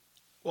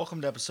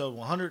Welcome to episode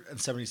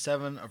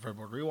 177 of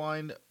Redboard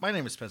Rewind. My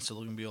name is Spencer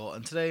Luganbeal,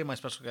 and today my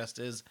special guest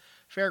is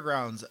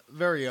Fairgrounds'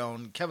 very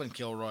own Kevin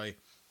Kilroy.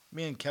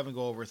 Me and Kevin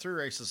go over three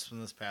races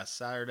from this past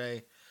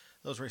Saturday.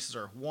 Those races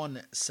are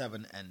 1,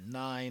 7, and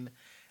 9.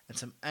 And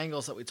some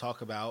angles that we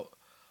talk about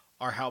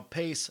are how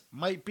pace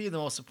might be the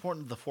most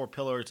important of the four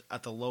pillars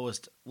at the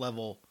lowest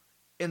level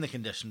in the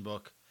condition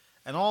book.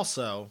 And we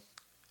also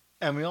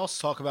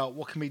talk about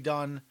what can be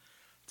done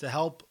to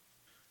help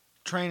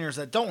trainers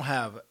that don't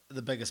have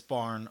the biggest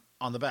barn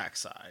on the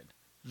backside.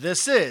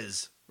 This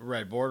is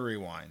Redboard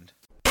Rewind.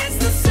 It's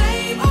the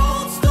same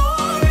old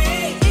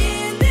story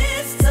in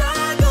this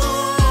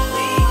tuggle.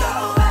 We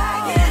go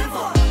back and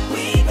forth.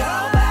 We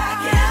go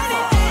back and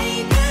forth. It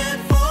ain't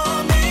good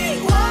for me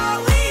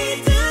what we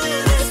do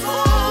this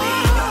for.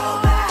 We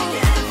go back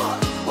and forth.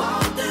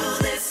 Won't do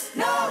this,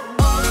 no.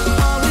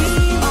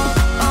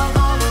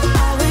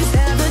 Always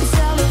have it,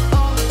 sell it.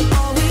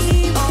 Always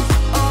have it,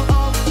 sell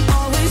it.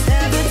 Always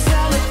have it,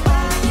 sell it.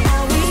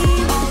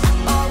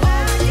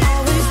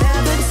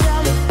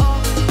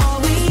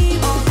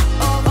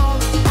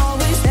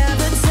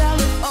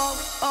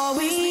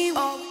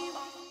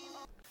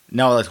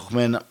 Now I'd like to welcome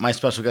in my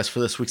special guest for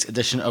this week's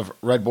edition of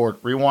Redboard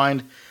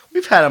Rewind.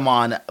 We've had him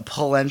on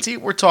plenty.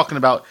 We're talking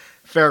about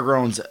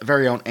Fairgrounds'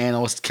 very own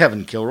analyst,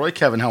 Kevin Kilroy.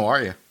 Kevin, how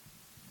are you?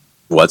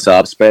 What's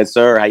up,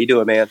 Spencer? How you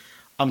doing, man?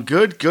 I'm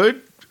good.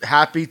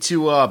 Happy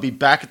to be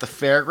back at the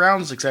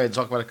Fairgrounds. Excited to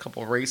talk about a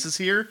couple of races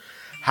here.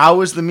 How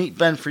has the meet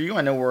been for you?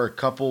 I know we're a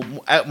couple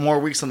more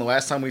weeks than the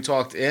last time we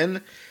talked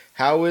in.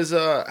 How's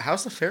the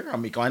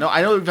Fairground meet going?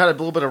 I know we've had a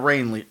little bit of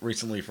rain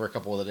recently for a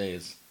couple of the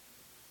days.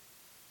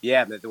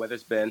 Yeah, the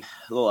weather's been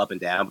a little up and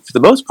down, but for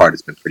the most part,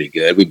 it's been pretty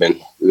good. We've been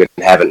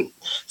having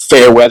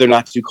fair weather,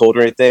 not too cold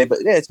or anything, but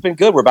yeah, it's been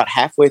good. We're about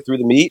halfway through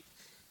the meet,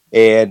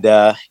 and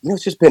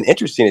it's just been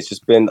interesting. It's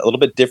just been a little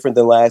bit different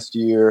than last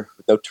year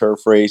with no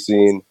turf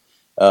racing.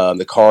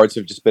 The cards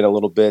have just been a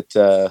little bit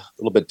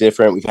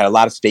different. We've had a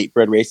lot of state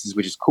bred races,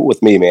 which is cool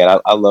with me, man.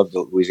 I love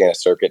the Louisiana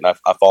circuit, and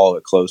I follow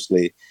it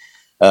closely.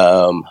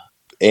 And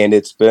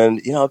it's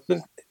been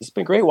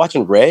great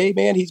watching Ray,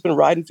 man. He's been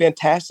riding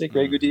fantastic.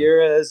 Ray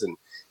Gutierrez and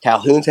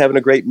Calhoun's having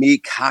a great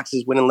meet. Cox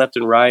is winning left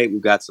and right.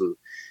 We've got some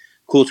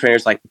cool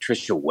trainers like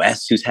Patricia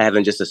West, who's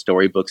having just a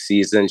storybook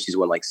season. She's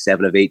won like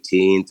 7 of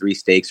 18, 3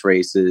 stakes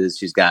races.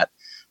 She's got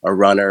a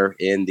runner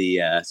in the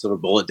Silver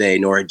Bullet Day,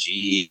 Nora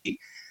G.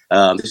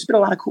 There's been a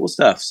lot of cool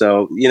stuff.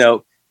 So,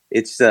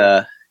 it's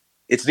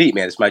neat,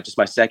 man. It's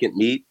my second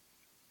meet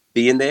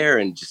being there,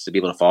 and just to be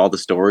able to follow the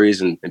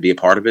stories and be a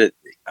part of it,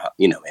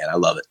 man, I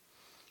love it.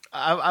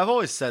 I've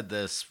always said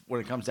this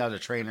when it comes down to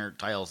trainer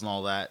titles and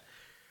all that.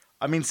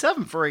 I mean,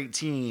 7 for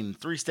 18,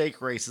 3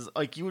 stake races,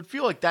 like you would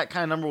feel like that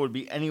kind of number would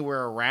be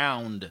anywhere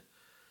around,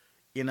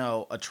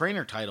 a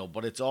trainer title.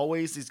 But it's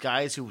always these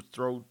guys who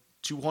throw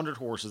 200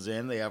 horses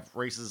in. They have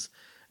races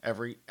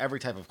every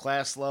type of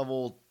class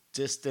level,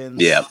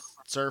 distance,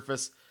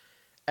 surface.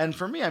 And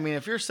for me, I mean,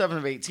 if you're 7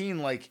 of 18,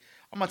 like,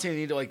 I'm not saying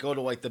you need to go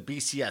to the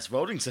BCS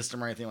voting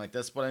system or anything like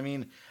this, but I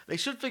mean, they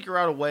should figure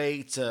out a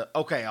way to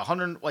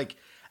 100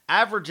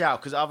 average out,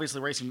 because obviously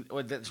racing,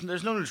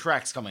 there's no new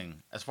tracks coming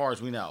as far as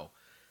we know.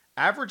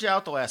 Average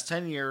out the last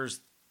 10 years,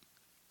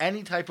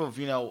 any type of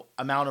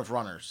amount of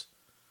runners.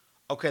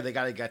 Okay, they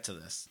got to get to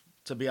this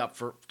to be up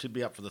for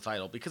the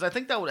title, because I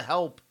think that would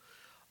help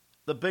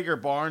the bigger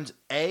barns.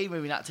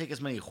 Maybe not take as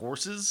many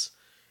horses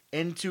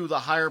into the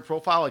higher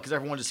profile, because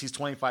everyone just sees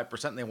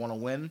 25% and they want to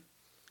win,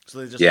 so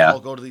they just all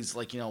go to these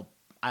I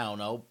don't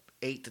know,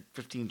 8 to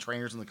 15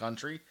 trainers in the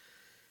country.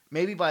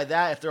 Maybe by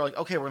that, if they're like,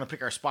 okay, we're going to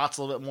pick our spots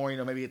a little bit more,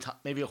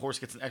 maybe a horse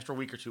gets an extra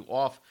week or two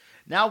off.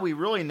 Now we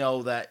really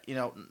know that,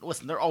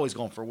 listen, they're always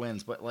going for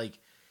wins, but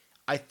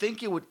I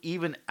think it would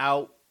even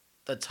out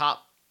the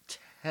top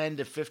 10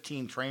 to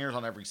 15 trainers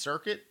on every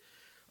circuit,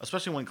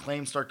 especially when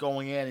claims start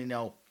going in.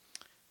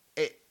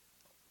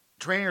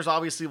 Trainers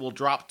obviously will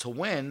drop to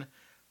win,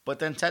 but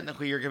then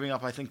technically you're giving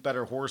up, I think,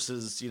 better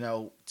horses,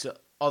 to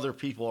other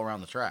people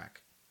around the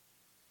track.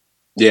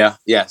 Yeah.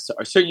 So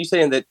are you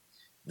saying that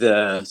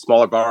the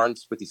smaller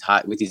barns with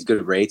these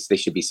good rates, they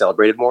should be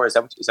celebrated more? Is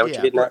that what you're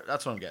getting at?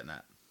 That's what I'm getting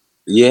at.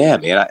 Yeah,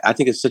 man. I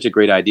think it's such a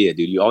great idea,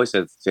 dude. You always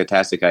have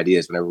fantastic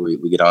ideas whenever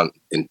we get on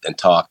and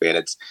talk,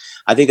 man.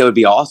 I think that would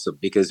be awesome,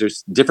 because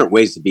there's different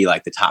ways to be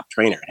like the top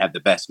trainer and have the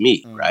best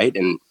meet, right?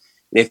 And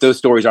if those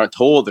stories aren't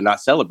told, they're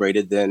not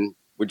celebrated, then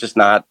we're just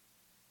not.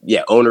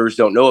 Yeah, owners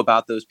don't know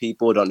about those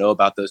people, don't know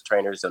about those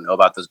trainers, don't know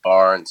about those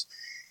barns.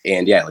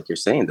 And yeah, like you're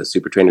saying, the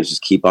super trainers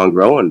just keep on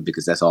growing,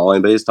 because that's all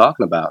anybody's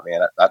talking about,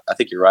 man. I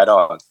think you're right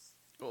on.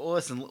 Well,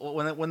 listen,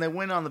 when they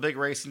win on the big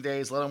racing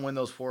days, let them win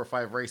those 4 or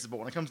 5 races. But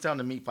when it comes down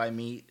to meet by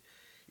meet,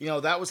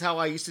 that was how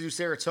I used to do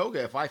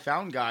Saratoga. If I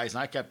found guys,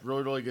 and I kept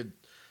really, really good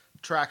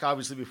track,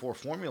 obviously, before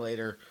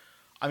Formulator,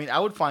 I mean, I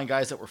would find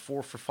guys that were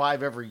 4 for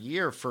 5 every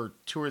year for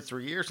 2 or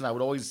 3 years, and they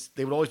would always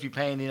be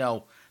paying,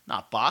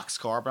 not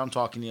boxcar, but I'm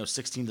talking,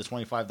 $16 to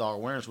 $25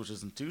 winners, which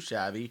isn't too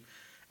shabby.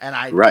 And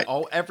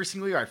every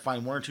single year I'd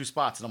find 1 or 2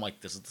 spots, and I'm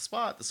like, this is the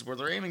spot. This is where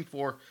they're aiming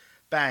for.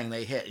 Bang,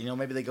 they hit.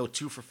 Maybe they go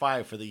 2 for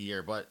 5 for the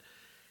year, but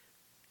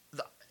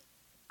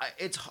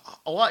it's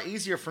a lot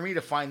easier for me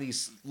to find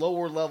these not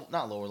lower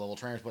level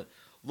trainers, but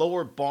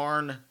lower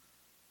barn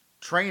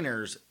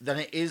trainers than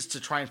it is to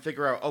try and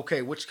figure out,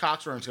 okay, which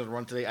Cox runner is going to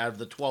run today out of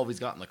the 12 he's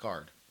got in the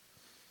card.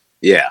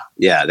 Yeah,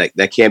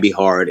 that can be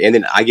hard. And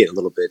then I get a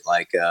little bit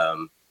like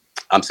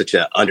I'm such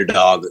an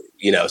underdog,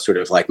 sort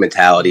of like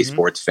mentality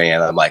sports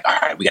fan. I'm like, all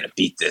right, we got to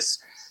beat this,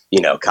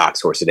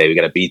 Cox horse today. We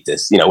got to beat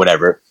this,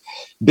 whatever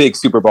big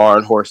super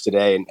barn horse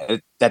today.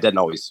 And that doesn't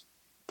always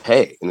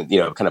pay, and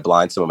kind of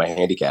blinds some of my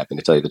handicapping,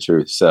 to tell you the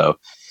truth. So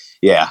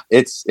yeah,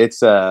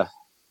 the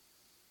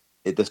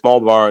small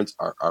barns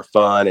are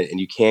fun, and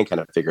you can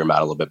kind of figure them out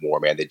a little bit more,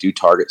 man. They do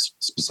target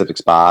specific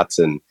spots,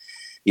 and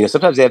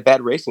sometimes they have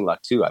bad racing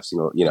luck too. I've seen,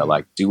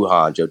 like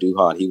Joe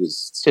Duhan, he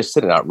was just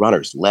sitting out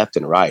runners left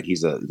and right.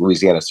 He's a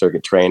Louisiana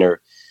circuit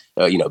trainer,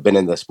 been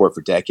in the sport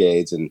for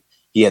decades, and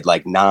he had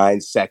like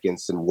 9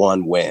 seconds and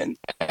 1 win,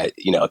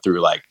 through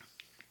like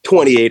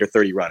 28 or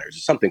 30 runners or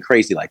something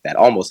crazy like that.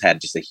 Almost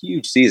had just a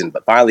huge season,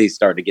 but finally he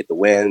started to get the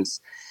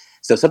wins.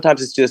 So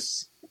sometimes it's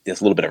just a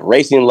little bit of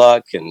racing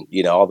luck and,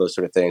 all those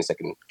sort of things that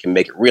can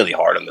make it really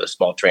hard on those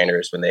small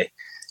trainers when they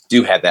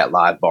do have that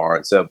live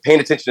barn. So paying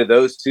attention to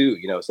those too,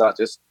 it's not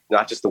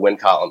just the win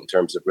column in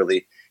terms of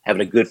really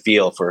having a good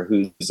feel for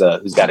who's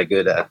got a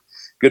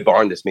good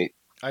barn this meet.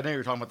 I know you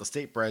were talking about the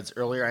state breds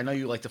earlier. I know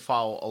you like to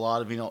follow a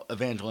lot of,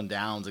 Evangeline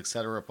Downs, et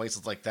cetera,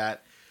 places like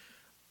that.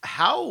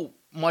 How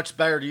much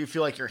better do you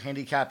feel like your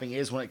handicapping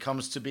is when it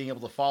comes to being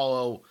able to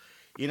follow,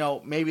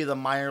 maybe the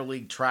minor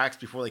league tracks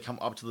before they come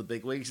up to the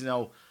big leagues?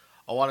 A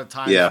lot of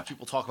times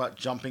people talk about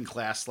jumping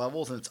class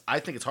levels, and I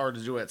think it's hard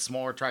to do it at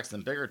smaller tracks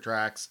than bigger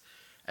tracks.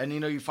 And,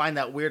 you find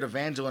that weird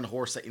Evangeline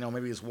horse that,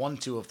 maybe is 1,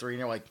 2 of 3, and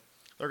you're like,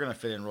 they're going to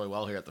fit in really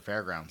well here at the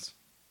fairgrounds.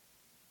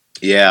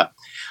 Yeah.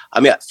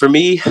 I mean, for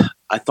me,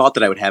 I thought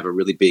that I would have a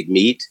really big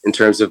meet in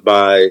terms of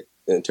my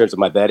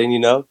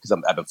betting, because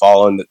I've been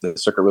following the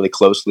circuit really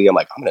closely. I'm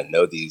like, I'm going to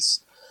know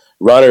these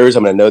runners.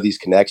 I'm going to know these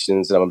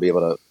connections, and I'm going to be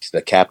able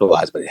to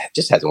capitalize. But it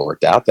just hasn't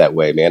worked out that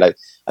way, man.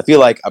 I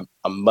feel like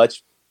I'm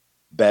much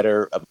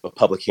better of a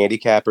public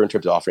handicapper in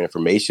terms of offering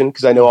information,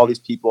 because I know all these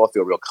people. I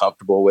feel real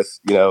comfortable with,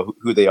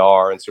 who they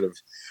are and sort of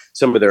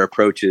some of their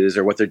approaches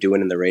or what they're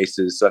doing in the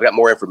races. So I've got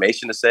more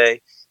information to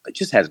say, but it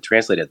just hasn't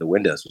translated at the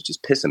windows, which is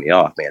pissing me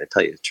off, man, to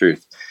tell you the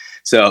truth.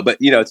 So, but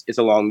it's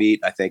a long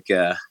meet. I think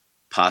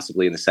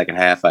possibly in the second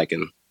half I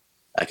can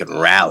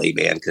rally,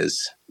 man,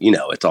 because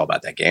it's all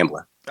about that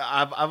gambling.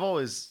 I've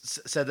always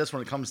said this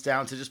when it comes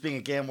down to just being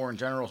a gambler in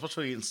general,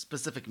 especially in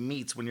specific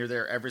meets when you're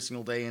there every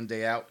single day in,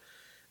 day out.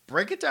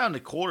 Break it down to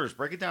quarters,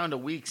 break it down to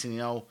weeks,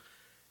 and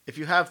if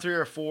you have 3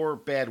 or 4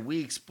 bad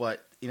weeks,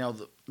 but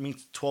the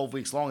meet's 12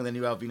 weeks long, and then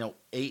you have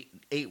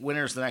 8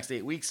 winners the next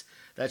 8 weeks,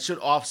 that should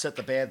offset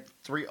the bad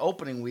 3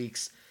 opening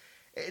weeks.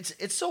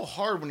 It's so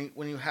hard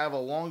when you have a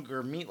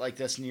longer meet like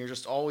this, and you're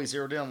just always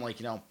zeroed in. Like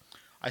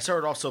I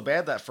started off so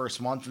bad that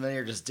first month, and then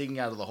you're just digging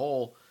out of the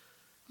hole.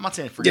 I'm not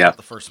saying forget about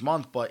the first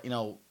month, but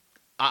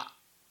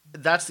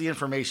that's the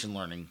information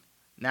learning.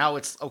 Now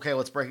it's okay.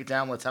 Let's break it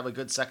down. Let's have a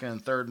good second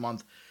and third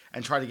month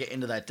and try to get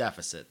into that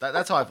deficit.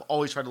 That's how I've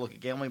always tried to look at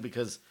gambling,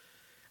 because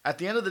at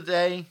the end of the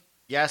day,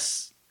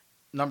 yes,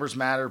 numbers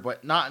matter,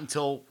 but not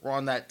until we're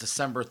on that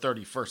December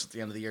 31st at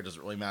the end of the year does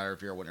it really matter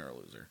if you're a winner or a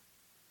loser.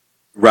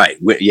 Right.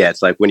 Yeah.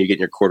 It's like when you're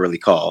getting your quarterly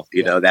call,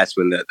 that's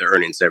when the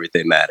earnings,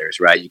 everything matters,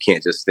 right? You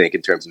can't just think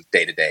in terms of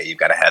day to day. You've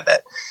got to have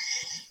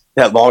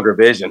that longer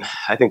vision.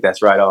 I think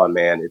that's right on,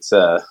 man.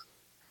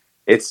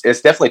 It's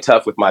definitely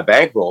tough with my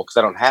bankroll because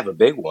I don't have a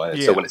big one.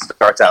 Yeah. So when it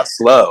starts out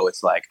slow,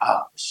 it's like,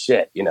 oh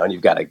shit, and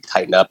you've got to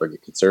tighten up or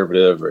get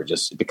conservative, or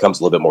just it becomes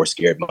a little bit more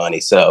scared money.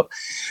 So,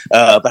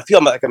 but I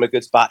feel like I'm in a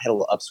good spot. Had a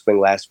little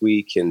upswing last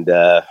week, and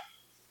man,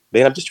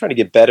 I'm just trying to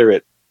get better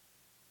at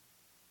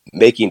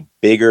making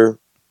bigger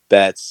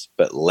bets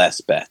but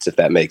less bets, if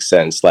that makes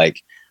sense.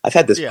 Like I've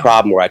had this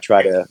problem where I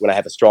try to, when I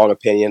have a strong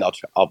opinion,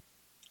 I'll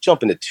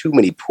jump into too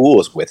many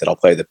pools with it. I'll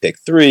play the pick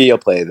 3, I'll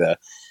play the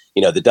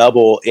the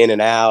double in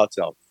and out,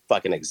 and I'll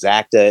fucking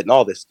exact it and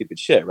all this stupid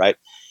shit, right?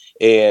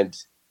 And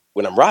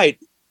when I'm right,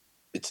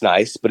 it's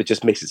nice, but it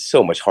just makes it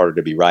so much harder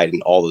to be right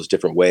in all those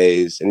different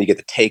ways. And you get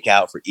the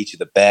takeout for each of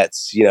the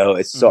bets,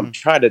 so I'm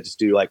trying to just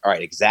do like, all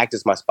right, exact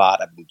is my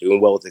spot. I've been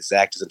doing well with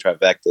exactas and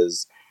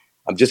trifectas.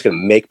 I'm just going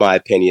to make my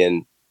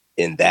opinion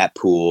in that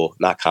pool,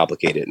 not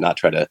complicate it, not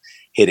try to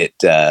hit it,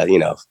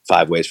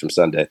 5 ways from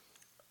Sunday.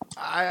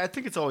 I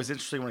think it's always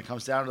interesting when it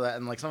comes down to that.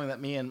 And like something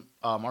that me and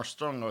Marshall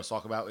Strong always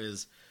talk about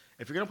is,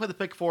 if you're going to play the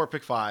pick 4 or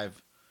pick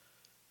 5,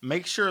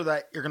 make sure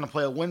that you're going to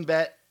play a win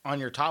bet on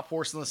your top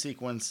horse in the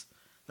sequence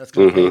that's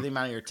going to pay the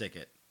amount of your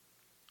ticket.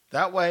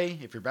 That way,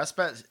 if your best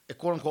bet,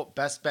 quote unquote,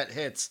 best bet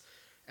hits,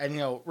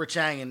 and Rich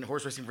Yang in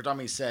Horse Racing for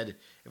Dummies said,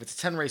 if it's a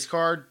 10 race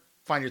card,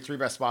 find your 3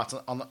 best spots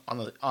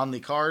on the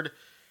card,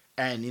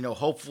 and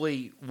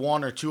hopefully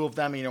 1 or 2 of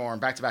them are in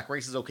back to back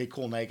races. Okay,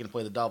 cool. Now you can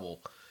play the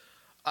double.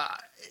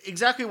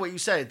 Exactly what you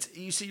said.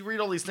 You read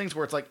all these things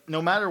where it's like,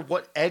 no matter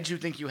what edge you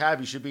think you have,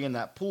 you should be in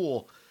that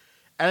pool.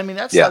 And I mean,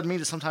 that's led me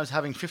to sometimes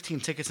having 15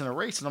 tickets in a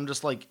race, and I'm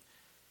just like,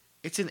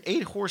 it's an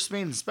 8-horse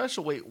maiden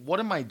special weight. What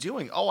am I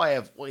doing? Oh, I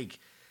have like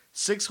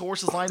 6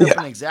 horses lined up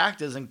Yeah. in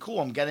exactas, and cool,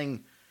 I'm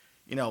getting,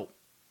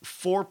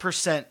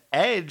 4%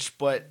 edge,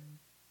 but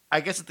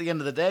I guess at the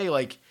end of the day,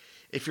 like,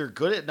 if you're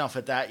good enough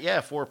at that,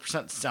 yeah,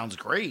 4% sounds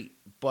great,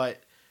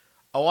 but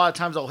a lot of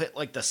times I'll hit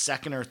like the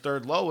second or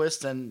third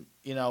lowest, and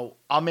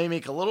I may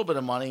make a little bit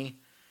of money,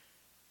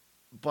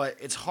 but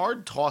it's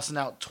hard tossing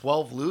out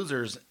 12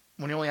 losers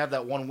when you only have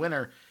that one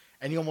winner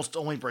and you almost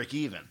only break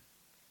even.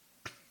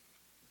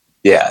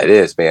 Yeah, it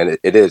is, man.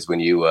 It is when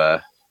you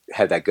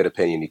have that good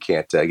opinion, you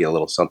can't get a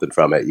little something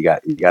from it. You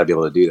got to be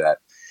able to do that.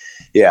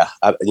 Yeah,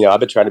 I've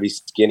been trying to be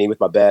skinny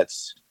with my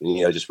bets,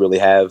 and, just really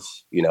have,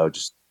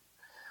 just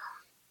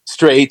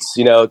straights,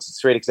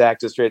 straight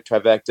exactas, straight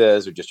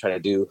trifectas, or just trying to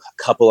do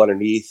a couple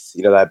underneath,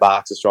 that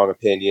box of strong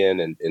opinion,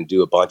 and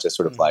do a bunch of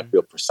sort of like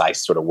real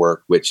precise sort of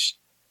work, which,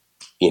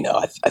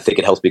 I think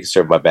it helps me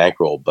conserve my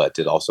bankroll, but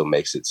it also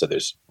makes it so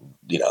there's,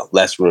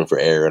 less room for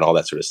error and all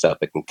that sort of stuff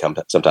that can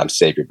sometimes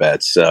save your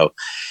bets. So,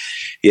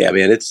 yeah,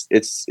 man,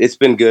 it's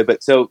been good.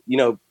 But so,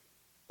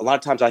 a lot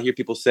of times I hear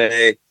people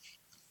say,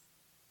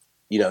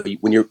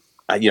 when you're,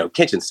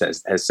 Kitchen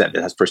has said that.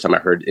 That's the first time I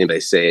heard anybody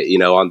say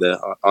it, on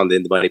the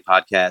In the Money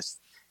podcast,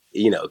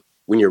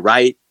 when you're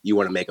right, you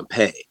want to make them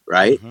pay,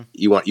 right? Mm-hmm.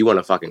 You want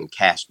to fucking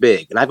cash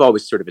big. And I've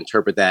always sort of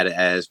interpreted that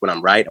as when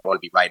I'm right, I want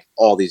to be right in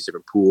all these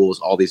different pools,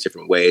 all these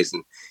different ways,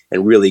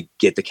 and really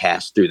get the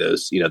cash through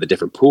those, the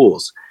different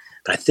pools.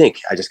 But I think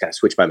I just got to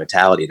switch my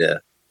mentality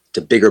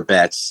to bigger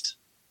bets,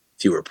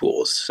 fewer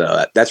pools.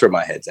 So that's where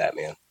my head's at,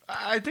 man.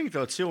 I think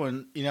though too,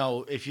 and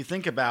if you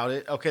think about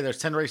it, okay, there's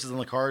 10 races on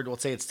the card.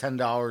 Let's say it's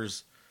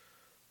 $10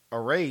 a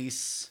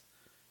race,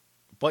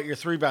 but your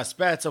 3 best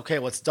bets, okay,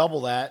 let's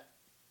double that.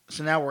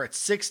 So now we're at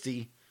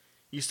 60.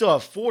 You still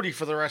have 40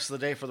 for the rest of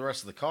the day for the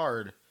rest of the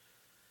card.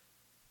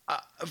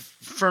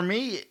 For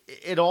me,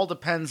 it all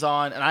depends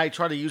on, and I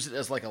try to use it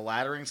as like a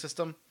laddering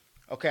system.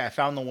 Okay, I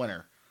found the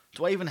winner.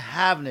 Do I even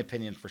have an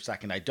opinion for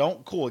second? I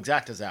don't. Cool,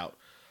 exacta's out.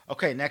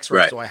 Okay, next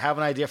race. Right. Do I have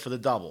an idea for the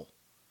double?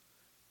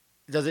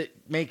 Does it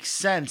make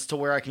sense to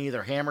where I can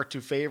either hammer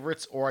 2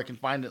 favorites or I can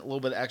find a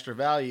little bit of extra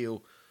value?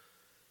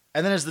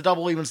 And then is the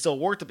double even still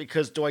worth it?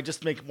 Because do I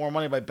just make more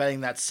money by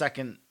betting that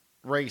second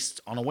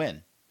race on a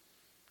win?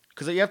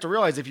 Because you have to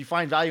realize if you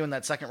find value in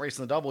that second race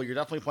in the double, you're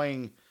definitely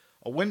playing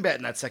a win bet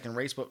in that second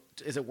race, but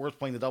is it worth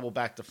playing the double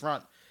back to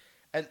front?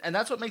 And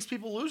that's what makes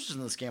people losers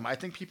in this game. I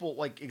think people,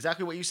 like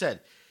exactly what you said.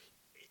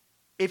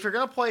 If you're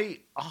going to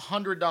play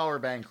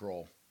 $100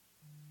 bankroll,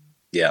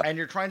 Yeah. and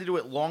you're trying to do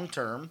it long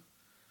term,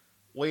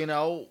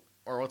 well,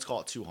 or let's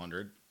call it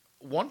 200,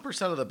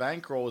 1% of the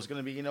bankroll is going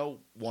to be, $1 or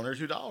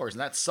 $2, and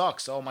that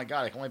sucks. Oh my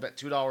God, I can only bet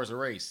 $2 a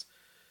race.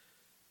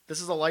 This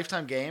is a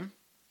lifetime game.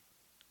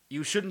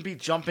 You shouldn't be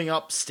jumping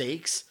up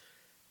stakes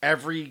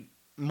every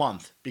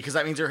month because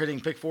that means you're hitting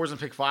pick 4s and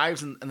pick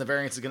 5s, and the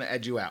variance is going to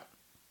edge you out.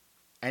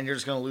 And you're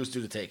just going to lose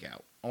due to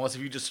takeout. Unless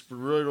if you just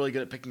really, really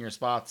good at picking your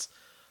spots,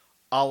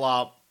 a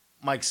la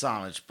Mike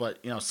Somich.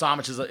 But,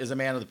 Somich is a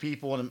man of the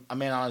people and a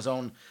man on his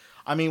own.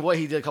 I mean, what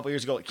he did a couple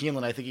years ago at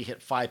Keeneland, I think he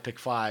hit 5 pick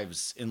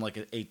 5s in like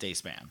an 8-day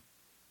span.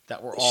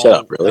 That were all, Shut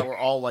up, really? That were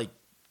all like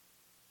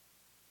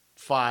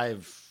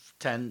 5,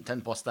 10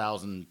 plus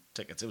thousand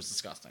tickets. It was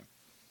disgusting.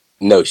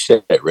 No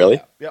shit, really?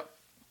 Yeah. Yep.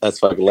 That's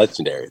fucking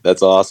legendary.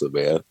 That's awesome,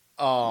 man.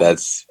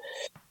 That's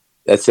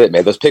That's it,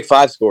 man. Those pick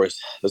 5 scores,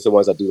 those are the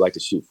ones I do like to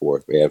shoot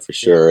for, man, for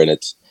sure. And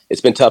it's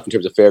been tough in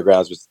terms of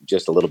fairgrounds with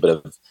just a little bit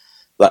of,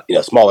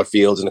 smaller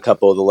fields in a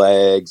couple of the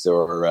legs,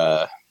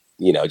 or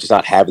just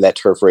not having that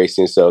turf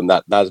racing. So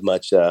not as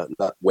much,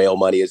 not whale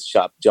money as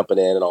shop jumping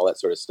in and all that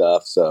sort of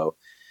stuff. So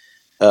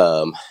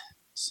I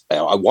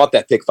want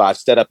that pick 5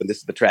 set up, and this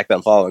is the track that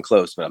I'm following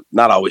close, but I'm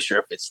not always sure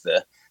if it's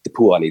the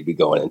pool I need to be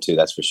going into.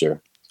 That's for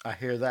sure. I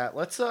hear that.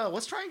 Let's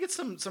try and get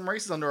some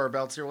races under our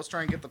belts here. Let's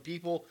try and get the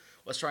people.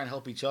 Let's try and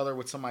help each other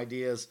with some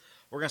ideas.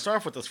 We're gonna start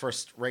off with this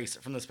first race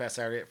from this past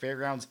Saturday at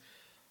Fairgrounds.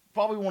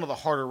 Probably one of the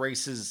harder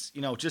races,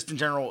 just in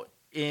general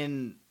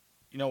in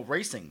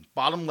racing.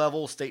 Bottom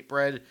level, state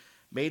bred,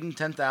 maiden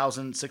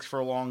 10,000, 6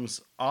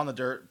 furlongs on the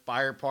dirt.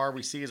 Buyer par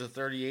we see is a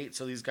 38,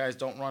 so these guys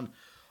don't run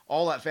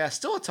all that fast.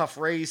 Still a tough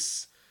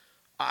race.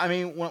 I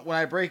mean, when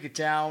I break it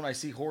down, I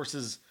see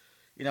horses.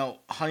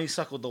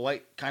 Honeysuckle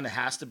Delight kind of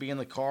has to be in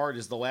the card.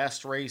 Is the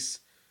last race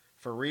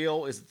for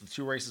real? Is it the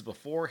 2 races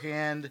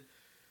beforehand?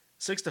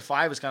 6 to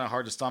 5 is kind of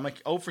hard to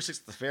stomach. 0 for 6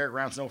 at the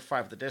fairgrounds, 0 for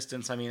 5 at the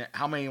distance. I mean,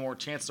 how many more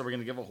chances are we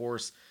going to give a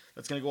horse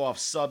that's going to go off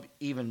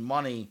sub-even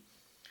money?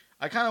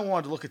 I kind of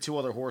wanted to look at 2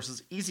 other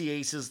horses. Easy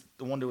Aces,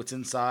 the one to its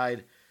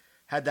inside,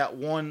 had that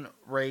one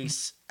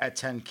race at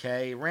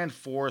 10K, ran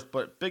 4th,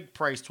 but big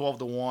price, 12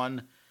 to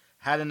 1.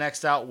 Had a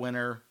next out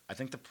winner. I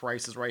think the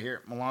price is right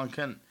here.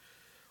 Melancan,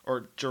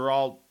 or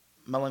Gerald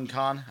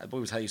Melancon, I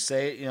believe is how you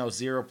say it.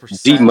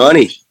 0%.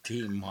 D-Money.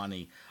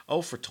 D-Money.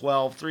 0 for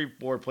 12. 3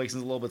 board placings, a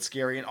little bit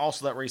scary. And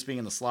also that race being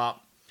in the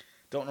slop.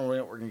 Don't know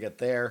what we're going to get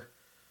there.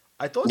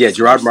 I thought. Yeah,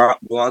 Gerard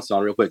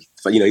Melanson, real quick.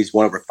 He's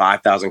won over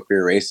 5,000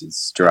 career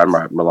races. Gerard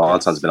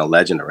Melanson's been a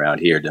legend around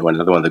here.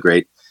 Another one of the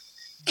great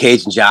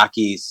Cajun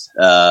jockeys,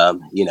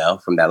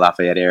 from that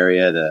Lafayette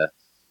area.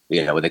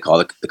 what they call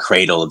the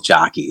cradle of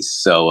jockeys.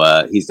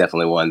 So he's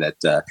definitely one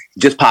that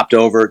just popped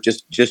over,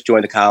 just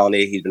joined the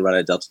colony. He's been running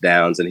at Delta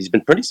Downs, and he's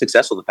been pretty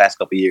successful the past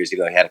couple of years. He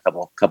had a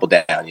couple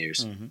down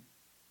years.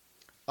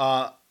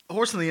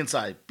 Horse on the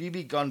inside,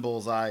 BB Gun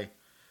Bullseye,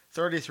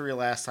 33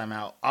 last time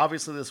out.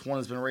 Obviously, this one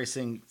has been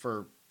racing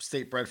for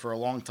State Bred for a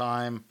long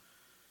time.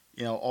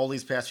 All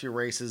these past few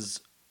races,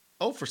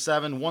 0 for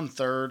 7,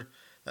 1/3.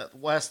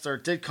 That last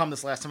third did come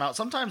this last time out.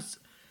 Sometimes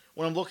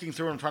when I'm looking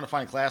through and I'm trying to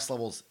find class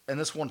levels, and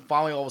this one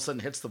finally all of a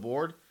sudden hits the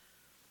board,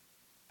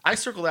 I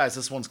circle that as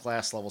this one's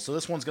class level. So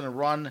this one's going to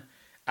run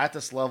at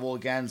this level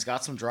again. It's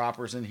got some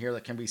droppers in here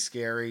that can be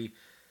scary.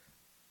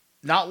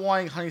 Not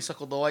wanting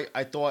Honeysuckle Delight,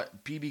 I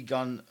thought BB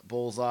Gun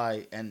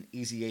Bullseye and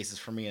Easy Aces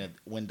for me and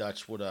Win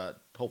Dutch would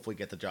hopefully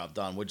get the job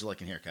done. What'd you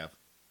like in here, Kev?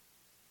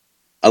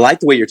 I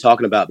like the way you're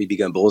talking about BB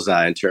Gun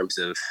Bullseye in terms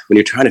of when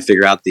you're trying to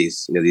figure out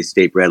these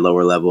State Bred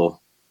lower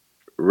level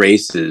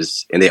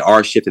races, and they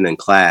are shifting in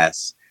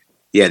class.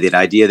 Yeah, the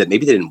idea that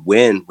maybe they didn't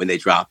win when they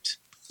dropped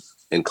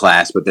in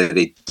class, but that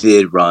they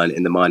did run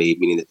in the money,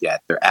 meaning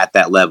that they're at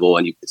that level,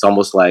 and it's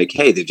almost like,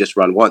 hey, they've just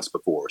run once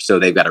before, so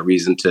they've got a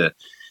reason to,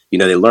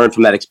 they learned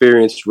from that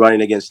experience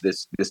running against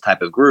this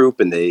type of group,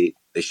 and they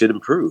should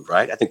improve,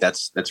 right? I think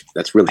that's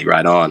really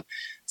right on.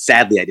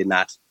 Sadly, I did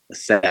not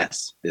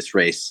assess this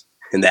race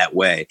in that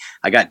way.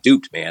 I got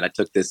duped, man. I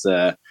took this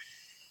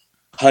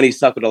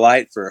Honeysuckle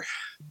Delight for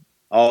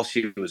all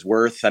she was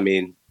worth. I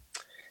mean,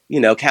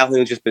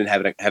 Calhoun's just been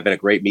having a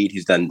great meet.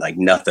 He's done like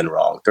nothing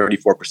wrong.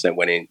 34%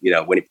 winning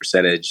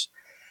percentage.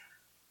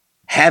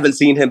 Haven't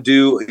seen him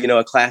do,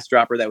 a class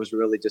dropper that was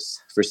really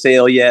just for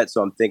sale yet.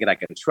 So I'm thinking I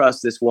can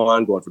trust this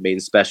one, going for maiden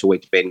special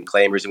weight to maiden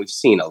claimers. And we've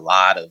seen a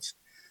lot of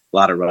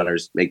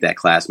runners make that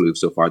class move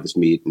so far this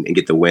meet and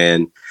get the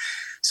win.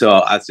 So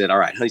I said, all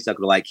right,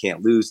 Honeysuckle Delight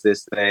can't lose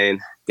this thing.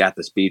 Got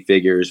the speed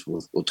figures.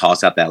 We'll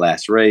toss out that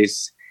last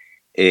race.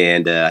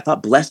 And I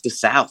thought Blessed to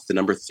South, the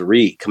number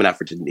 3, coming out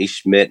for Denise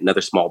Schmidt,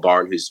 another small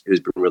barn who's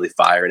been really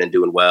firing and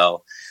doing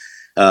well.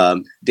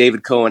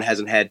 David Cohen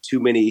hasn't had too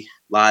many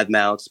live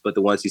mounts, but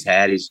the ones he's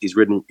had, he's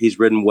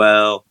ridden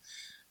well.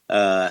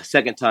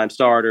 Second time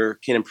starter,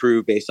 can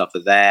improve based off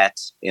of that.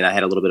 And I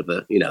had a little bit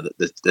of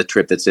the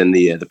trip that's in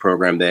the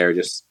program there,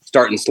 just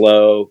starting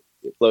slow,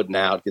 floating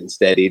out, getting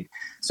steadied.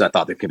 So I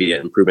thought there could be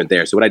an improvement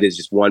there. So what I did is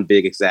just one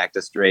big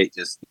exacta straight,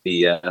 just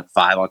the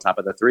 5 on top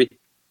of the 3.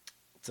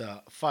 It's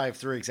a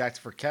 5-3 exact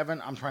for Kevin.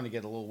 I'm trying to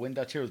get a little Win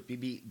Dutch here with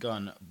BB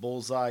Gun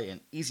Bullseye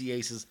and Easy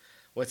Aces.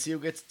 Let's see who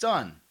gets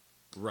done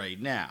right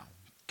now.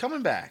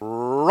 Coming back.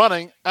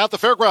 Running at the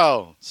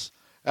fairgrounds.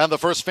 And the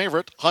first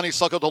favorite,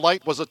 Honeysuckle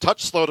Delight, was a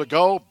touch slow to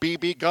go.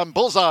 BB Gun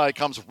Bullseye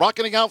comes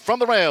rocketing out from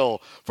the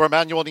rail for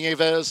Emmanuel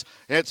Nieves.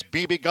 It's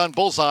BB Gun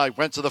Bullseye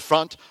went to the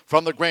front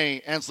from the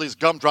gray Ansley's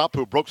Gumdrop,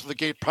 who broke through the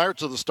gate prior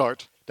to the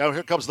start. Now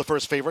here comes the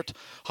first favorite,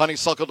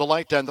 Honeysuckle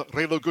Delight, and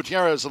Relu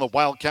Gutierrez, and the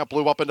Wildcat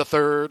blew up into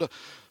third.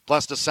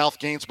 Blessed to South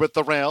gains with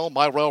the rail.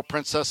 My Royal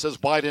Princess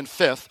is wide in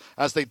 5th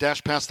as they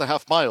dash past the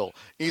half mile.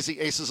 Easy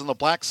Aces in the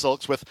Black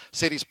Silks with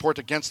Sadie's Port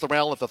against the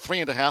rail at the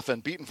 3.5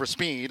 and beaten for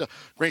speed.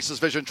 Grace's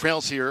Vision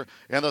trails here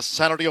in the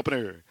Saturday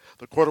opener.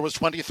 The quarter was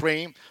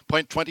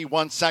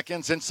 23.21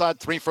 seconds. Inside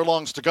 3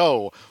 furlongs to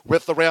go.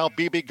 With the rail,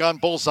 BB Gun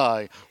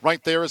Bullseye.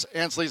 Right there is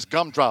Ansley's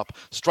Gumdrop.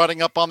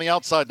 Strutting up on the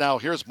outside now.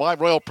 Here's My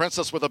Royal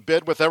Princess with a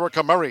bid with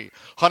Erica Murray.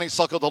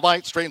 Honeysuckle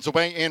Delight straightens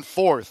away in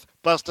 4th.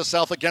 Blessed to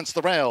South against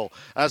the rail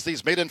as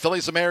these maiden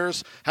fillies and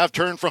mares have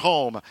turned for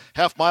home.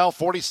 Half mile,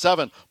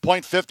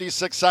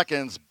 47.56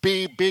 seconds.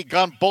 BB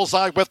Gun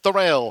Bullseye with the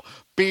rail.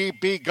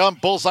 BB Gun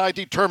Bullseye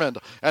determined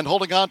and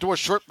holding on to a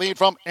short lead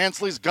from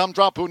Ansley's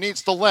Gumdrop, who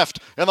needs the left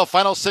in the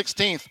final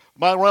 16th.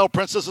 My Royal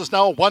Princess is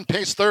now 1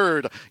 pace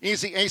third.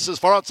 Easy Aces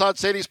far outside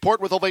Sadie's Port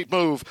with a late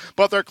move,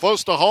 but they're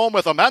close to home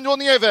with Emmanuel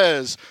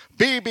Nieves.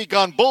 BB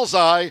Gun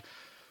Bullseye.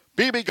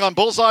 BB Gun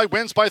Bullseye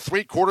wins by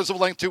 3/4 of a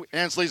length to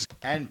Ansley's.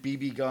 And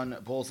BB Gun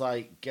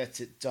Bullseye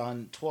gets it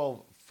done.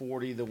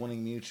 12.40 the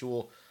winning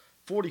mutual.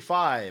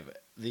 45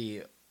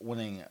 the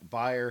winning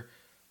buyer.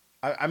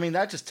 I mean,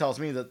 that just tells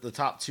me that the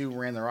top 2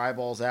 ran their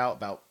eyeballs out,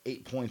 about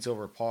 8 points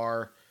over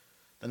par.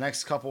 The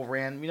next couple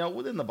ran,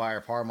 within the buyer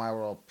par. My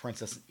Royal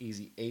Princess and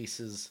Easy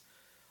Aces.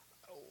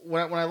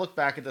 When I look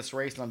back at this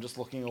race, and I'm just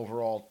looking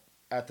overall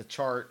at the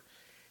chart,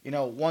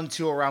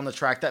 1-2 around the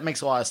track, that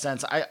makes a lot of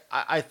sense.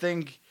 I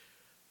think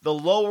the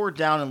lower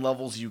down in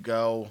levels you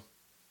go,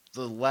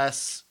 the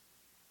less,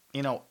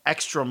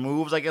 extra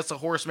moves, I guess, a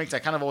horse makes. I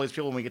kind of always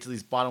feel when we get to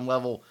these bottom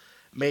level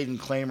maiden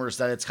claimers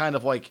that it's kind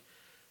of like,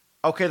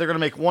 okay, they're going to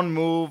make one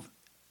move,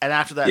 and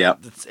after that,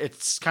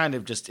 it's kind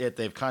of just it.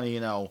 They've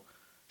kind of,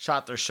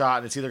 shot their shot,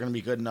 and it's either going to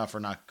be good enough or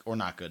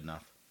not good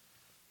enough.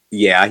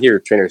 Yeah, I hear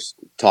trainers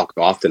talk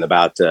often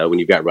about when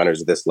you've got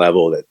runners at this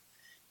level, that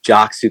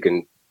jocks who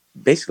can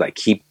basically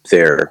keep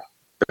their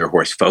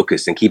horse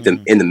focused and keep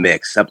them in the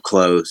mix up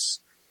close,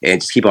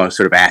 and just keep on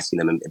sort of asking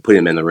them and putting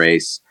them in the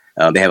race.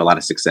 They have a lot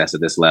of success at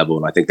this level,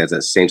 and I think that's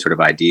the same sort of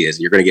idea. Is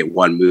you're going to get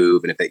one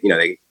move, and if they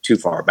get too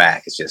far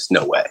back, it's just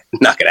no way,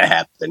 not going to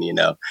happen.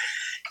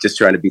 Just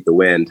trying to beat the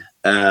wind.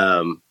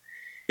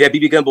 Yeah,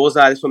 BB Gun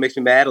Bullseye. This one makes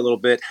me mad a little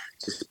bit.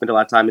 Just spent a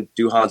lot of time in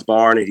Duhan's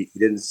barn, and he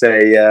didn't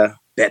say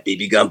bet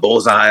BB Gun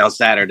Bullseye on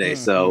Saturday.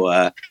 So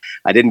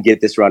I didn't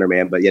get this runner,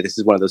 man. But yeah, this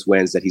is one of those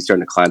wins that he's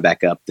starting to climb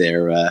back up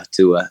there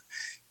to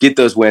get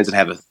those wins and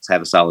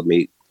have a solid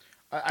meet.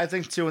 I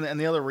think too, and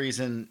the other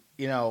reason,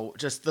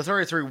 just the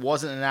 33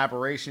 wasn't an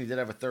aberration. He did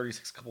have a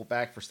 36 couple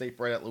back for State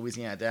Bred at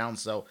Louisiana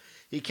Downs, so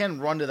he can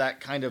run to that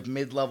kind of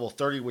mid-level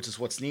 30, which is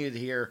what's needed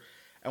here.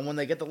 And when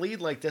they get the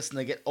lead like this and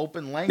they get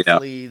open length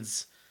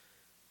leads,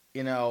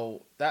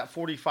 that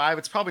 45,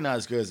 it's probably not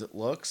as good as it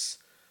looks.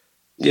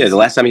 Yeah, the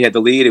last time he had the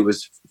lead, it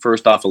was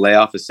first off a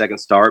layoff, his second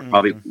start,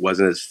 probably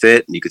wasn't as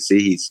fit. And you could see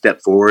he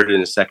stepped forward in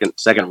his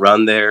second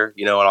run there,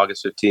 on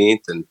August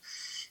 15th. And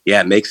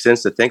yeah, it makes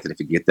sense to think that if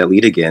he could get that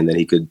lead again, then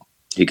he could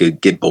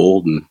get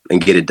bold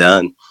and get it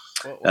done.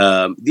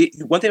 The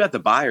one thing about the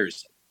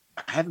buyers,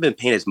 I haven't been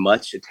paying as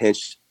much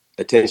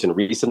attention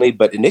recently,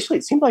 but initially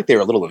it seemed like they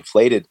were a little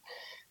inflated.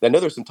 I know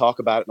there's some talk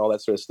about it and all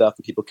that sort of stuff,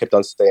 and people kept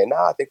on saying, "No,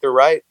 I think they're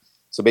right."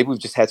 So maybe we've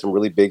just had some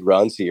really big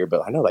runs here,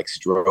 but I know like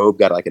Strobe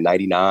got like a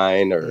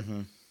 99 or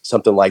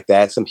something like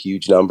that, some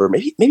huge number.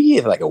 Maybe he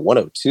had like a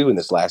 102 in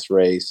this last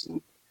race,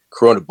 and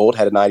Corona Bolt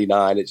had a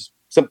 99. It just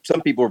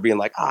some people were being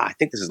like, I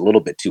think this is a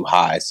little bit too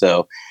high.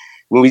 So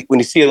when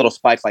you see a little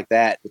spike like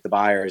that with the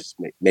buyers,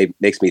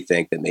 makes me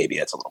think that maybe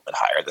it's a little bit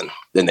higher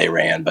than they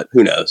ran, but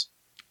who knows?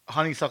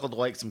 Honeysuckle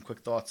Delight, some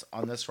quick thoughts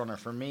on this runner.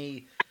 For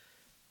me,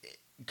 it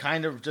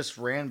kind of just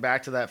ran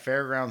back to that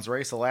Fairgrounds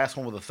race, the last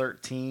one with a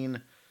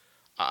 13.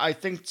 I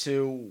think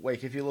too,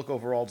 like if you look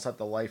overall just at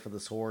the life of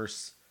this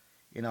horse,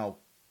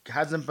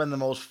 hasn't been the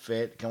most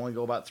fit, can only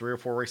go about 3 or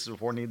 4 races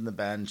before needing the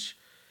bench,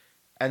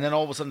 and then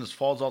all of a sudden just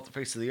falls off the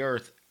face of the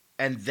earth,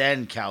 and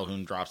then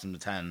Calhoun drops him to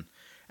 10. And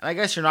I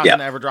guess you're not going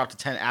to ever drop to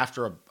 10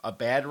 after a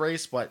bad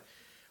race, but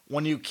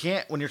when you're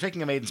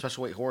taking a maiden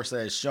special weight horse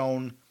that has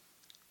shown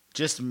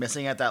just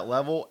missing at that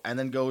level and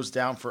then goes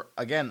down for,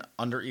 again,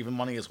 under even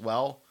money as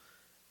well,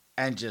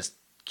 and just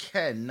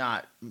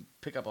cannot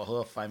pick up a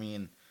hoof, I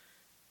mean,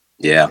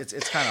 yeah, it's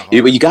kind of hard.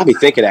 You got me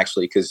thinking,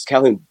 actually, because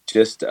Calhoun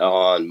just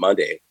on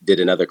Monday did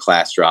another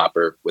class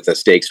dropper with a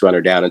stakes runner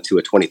down into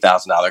a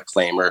 $20,000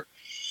 claimer.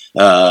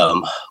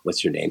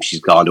 What's her name? She's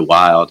Gone to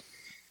Wild.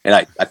 And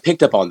I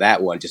picked up on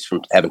that one just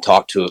from having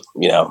talked to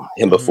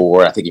him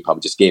before. I think he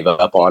probably just gave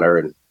up on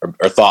her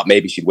or thought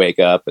maybe she'd wake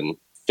up and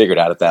figure it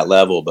out at that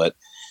level. But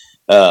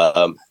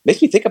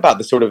makes me think about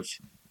the sort of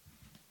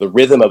the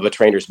rhythm of a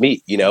trainer's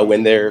meet,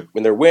 when they're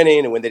winning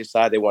and when they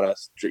decide they want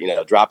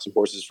to, drop some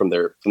horses from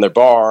their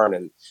barn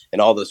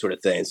and all those sort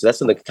of things. So that's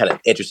something kind of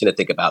interesting to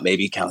think about.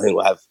 Maybe Calhoun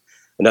will have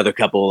another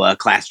couple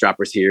class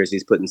droppers here as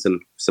he's putting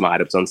some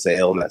items on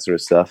sale and that sort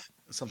of stuff.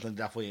 Something to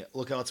definitely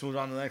look at. Let's move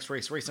on to the next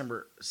race. Race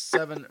number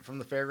 7 from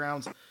the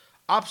Fairgrounds.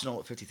 Optional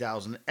at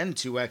 50,000.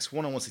 N2X,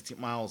 1 on 116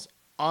 miles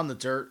on the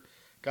dirt.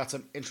 Got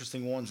some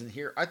interesting ones in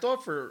here. I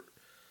thought for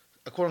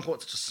a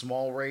quote-unquote such a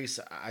small race,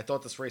 I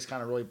thought this race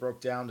kind of really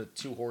broke down to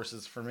 2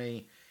 horses for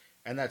me.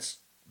 And that's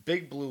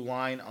Big Blue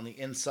Line on the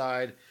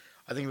inside.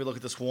 I think if we look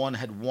at this one,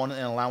 had one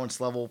in allowance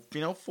level,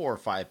 4 or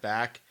 5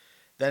 back.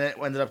 Then it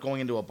ended up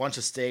going into a bunch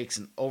of stakes,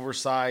 an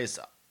oversized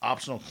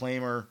optional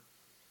claimer,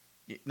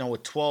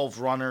 with 12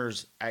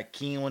 runners at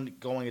Keeneland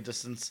going a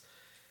distance,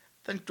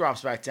 then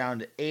drops back down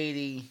to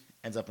 80,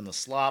 ends up in the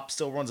slop,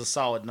 still runs a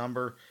solid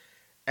number.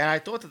 And I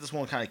thought that this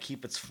one would kind of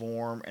keep its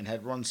form and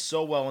had run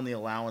so well in the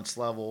allowance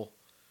level.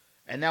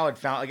 And now it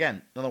found,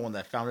 again, another one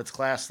that found its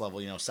class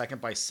level,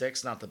 second by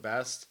 6, not the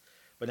best.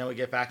 But now we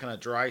get back on a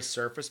dry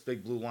surface,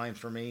 Big Blue Line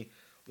for me.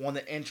 One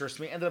that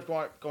interests me. Ended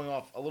up going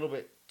off a little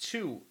bit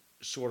too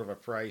short of a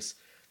price.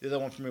 The other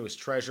one for me was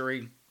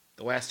Treasury.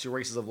 The last 2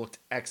 races have looked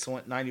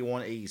excellent,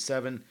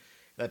 91.87.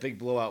 That big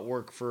blowout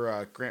work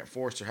for Grant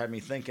Forster had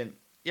me thinking,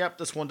 yep,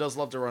 this one does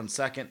love to run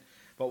second.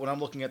 But when I'm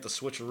looking at the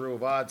switcheroo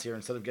of odds here,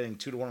 instead of getting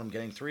 2-1, I'm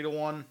getting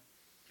 3-1. And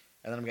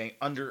then I'm getting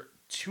under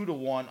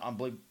 2-1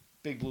 on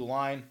Big Blue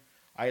Line.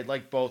 I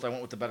like both. I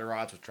went with the better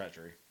odds with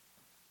Treasury.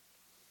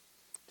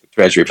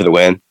 Treasury for the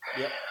win.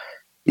 Yep.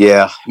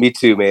 Yeah, me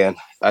too, man.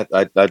 I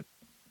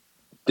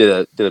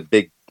did a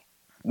big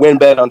win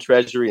bet on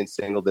Treasury and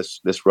singled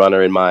this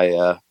runner in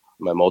my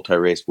my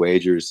multi-race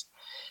wagers.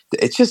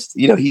 It's just,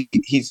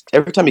 he's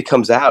every time he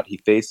comes out, he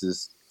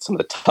faces some of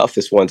the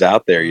toughest ones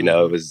out there.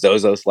 It was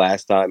Zozos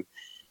last time,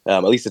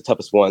 at least the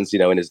toughest ones,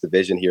 in his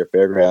division here at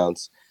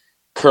Fairgrounds.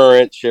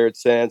 Current, Shared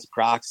Sense,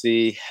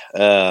 Proxy.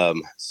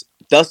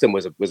 Dustin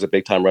was a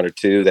big time runner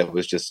too. That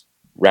was just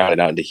rounded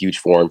out into huge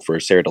form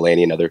for Sarah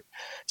Delaney, another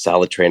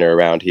solid trainer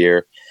around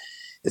here.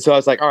 And so I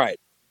was like, all right,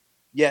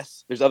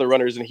 yes, there's other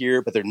runners in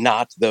here, but they're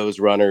not those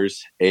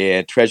runners.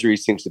 And Treasury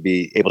seems to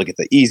be able to get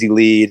the easy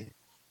lead.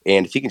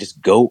 And if he can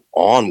just go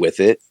on with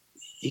it,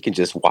 he can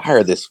just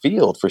wire this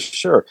field for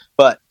sure.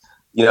 But,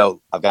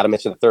 I've got to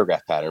mention the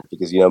Thoroughgraph pattern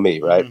because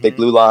me, right? Big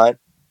Blue Line,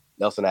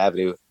 Nelson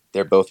Avenue,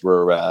 they both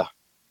were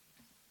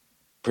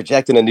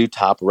projecting a new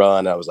top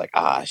run. I was like,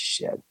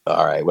 shit.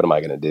 All right, what am I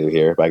going to do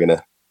here? Am I going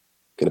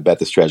to bet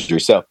this Treasury?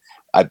 So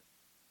I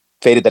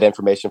faded that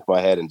information from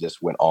my head and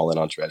just went all in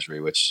on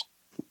Treasury, which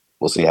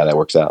we'll see how that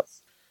works out.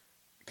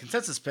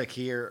 consensus pick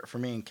here for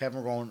me and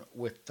Kevin. We're going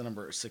with the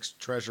number 6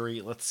 Treasury.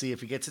 Let's see if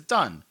he gets it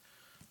done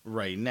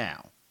right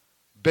now.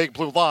 Big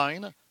Blue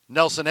Line,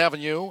 Nelson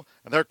Avenue,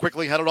 and they're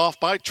quickly headed off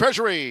by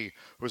Treasury,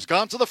 who's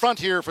gone to the front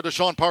here for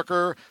Deshaun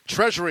Parker.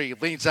 Treasury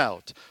leads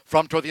out.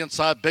 From toward the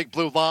inside, Big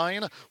Blue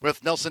Line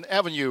with Nelson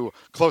Avenue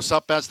close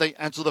up as they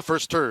enter the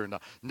first turn.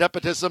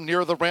 Nepotism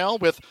near the rail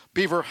with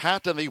Beaver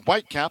Hat and the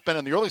White Cap, and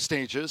in the early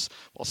stages,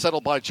 well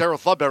settled by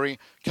Jareth Ludberry.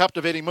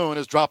 Captivating Moon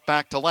has dropped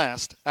back to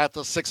last at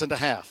the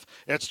 6.5.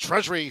 It's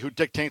Treasury who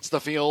dictates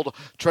the field.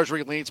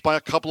 Treasury leads by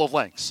a couple of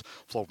lengths.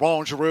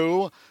 Florent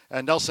Giroux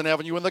and Nelson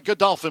Avenue in the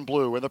Godolphin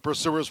Blue in the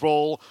pursuer's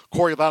role.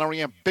 Corey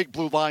Lowry and Big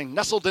Blue Line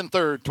nestled in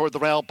third toward the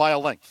rail by a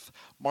length.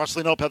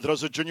 Marcelino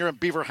Pedroza Jr. and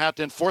Beaver Hat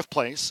in fourth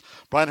place.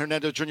 Brian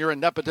Hernandez Jr. and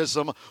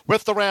Nepotism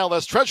with the rail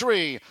as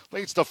Treasury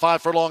leads to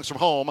 5 furlongs from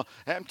home,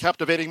 and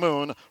Captivating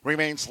Moon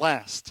remains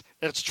last.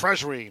 It's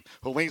Treasury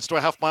who leads to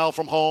a half mile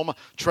from home.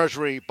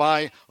 Treasury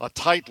by a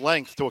tight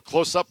length to a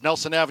close-up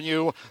Nelson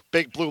Avenue.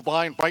 Big Blue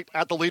Line right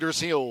at the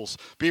leader's heels.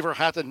 Beaver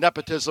Hat and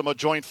Nepotism a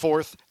joint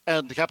fourth,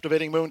 and the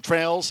Captivating Moon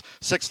trails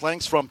 6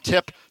 lengths from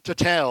tip to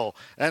tail.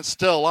 And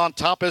still on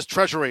top is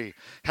Treasury.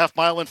 Half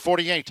mile in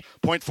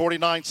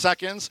 48.49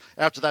 seconds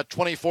after that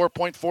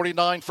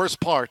 24.49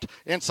 first part.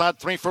 Inside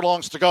 3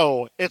 furlongs to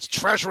go. It's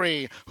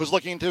Treasury who's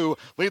looking to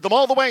lead them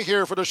all the way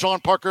here for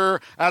Deshaun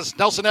Parker, as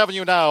Nelson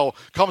Avenue now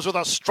comes with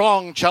a strong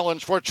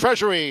challenge for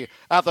Treasury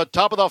at the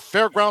top of the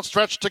fairground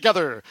stretch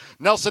together.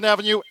 Nelson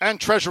Avenue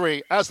and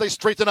Treasury as they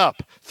straighten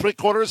up.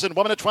 3/4 in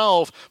 1 minute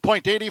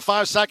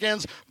 12.85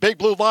 seconds. Big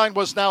Blue Line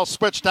was now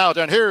switched out,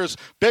 and here's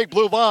Big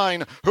Blue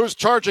Line who's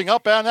charging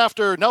up and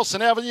after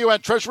Nelson Avenue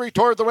and Treasury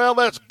toward the rail.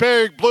 That's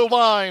Big Blue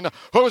Line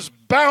who's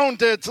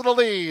bounded to the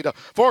lead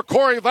for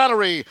Corey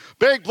Valerie.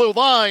 Big Blue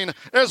Line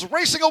is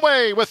racing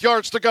away with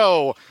yards to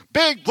go.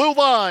 Big Blue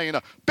Line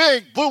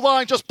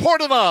just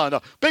poured it on.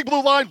 Big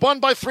Blue Line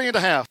won by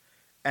 3.5.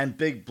 And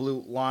Big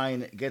Blue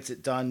Line gets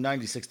it done.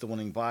 96 the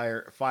winning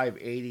buyer,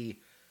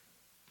 580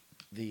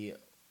 the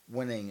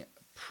winning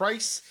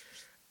price.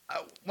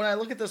 When I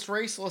look at this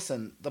race,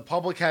 listen, the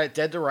public had it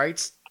dead to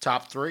rights,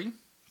 top 3,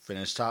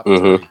 finished top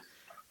 3.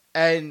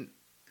 And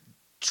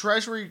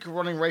Treasury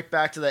running right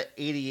back to that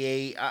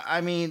 88.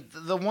 I mean,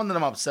 the one that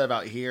I'm upset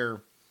about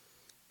here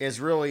is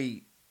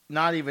really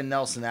not even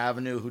Nelson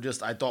Avenue, who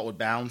just I thought would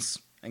bounce.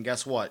 And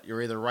guess what?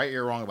 You're either right or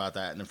you're wrong about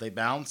that. And if they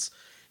bounce,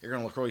 you're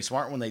going to look really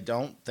smart. When they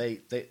don't,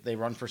 they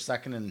run for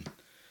second. And,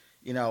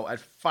 you know, at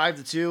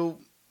 5-2,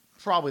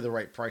 probably the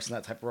right price in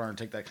that type of runner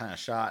to take that kind of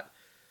shot.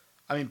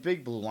 I mean,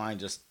 Big Blue Line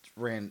just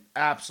ran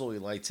absolutely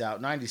lights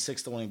out.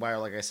 96 the winning buyer,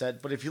 like I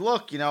said. But if you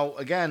look, you know,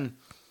 again,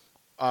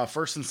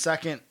 first and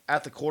second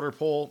at the quarter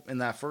pole in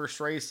that first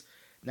race.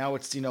 Now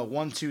it's, you know,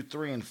 1, 2,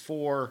 3, and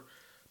 4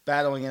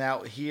 battling it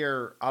out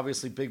here.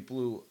 Obviously, Big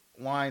Blue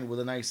Line with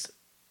a nice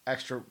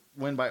extra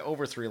win by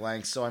over 3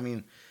 lengths. So, I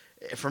mean,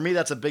 for me,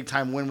 that's a big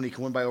time win when he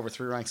can win by over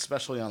 3 lengths,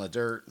 especially on the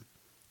dirt.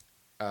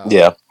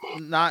 Yeah.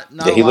 Not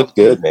Yeah, he looked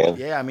good, man.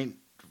 Yeah, I mean,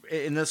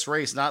 in this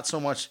race, not so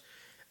much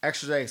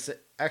extra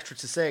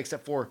to say,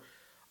 except for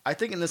I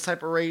think in this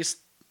type of race,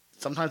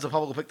 sometimes the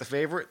public will pick the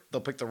favorite.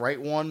 They'll pick the right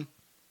one.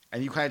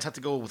 And you kind of have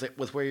to go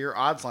with where your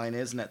odds line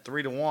is. And at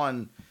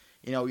 3-1,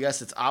 you know,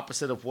 yes, it's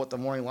opposite of what the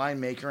morning line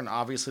maker. And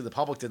obviously the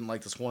public didn't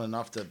like this one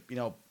enough to, you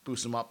know,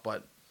 boost them up.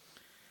 But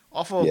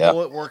off of a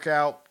bullet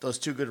workout, those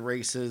 2 good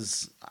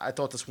races, I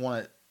thought this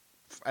one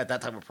at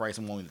that type of price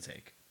I'm willing to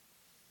take.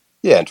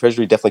 Yeah, and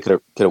Treasury definitely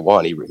could have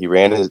won. He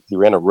ran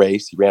a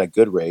race. He ran a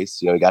good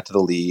race. You know, he got to the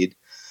lead.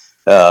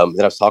 Then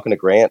I was talking to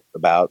Grant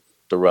about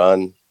the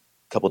run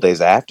a couple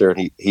days after,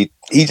 and he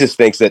just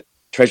thinks that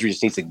Treasury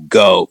just needs to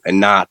go and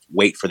not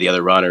wait for the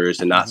other runners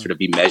and not sort of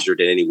be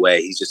measured in any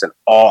way. He's just an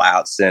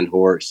all-out send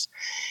horse.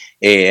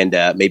 And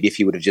maybe if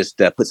he would have just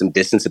put some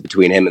distance in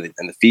between him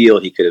and the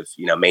field, he could have,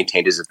 you know,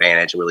 maintained his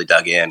advantage and really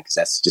dug in, because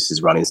that's just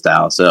his running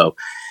style. So,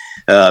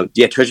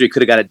 yeah, Treasury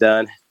could have got it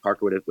done.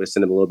 Parker would have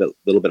sent him a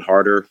little bit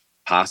harder,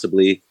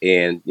 possibly.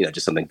 And, you know,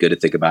 just something good to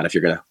think about if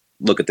you're going to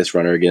look at this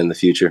runner again in the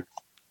future.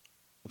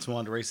 Let's move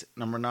on to race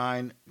number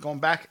 9. Going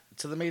back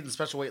to the maiden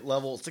special weight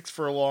level, 6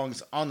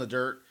 furlongs on the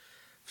dirt.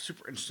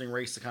 Super interesting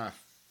race to kind of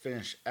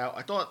finish out.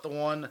 I thought the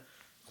one,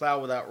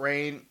 Cloud Without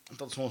Rain, I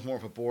thought this one was more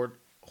of a board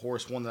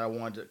horse, one that I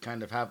wanted to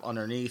kind of have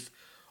underneath.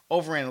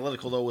 Over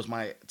Analytical, though, was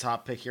my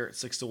top pick here at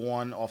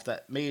 6-1 off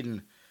that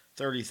maiden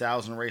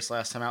 30,000 race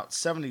last time out.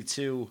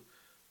 72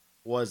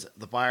 was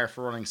the buyer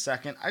for running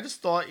second. I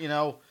just thought, you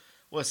know,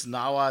 listen,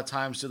 not a lot of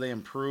times do they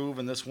improve,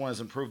 and this one has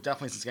improved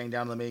definitely since getting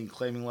down to the maiden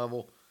claiming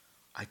level.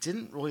 I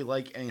didn't really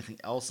like anything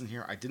else in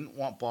here. I didn't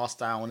want Boss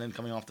Dialing in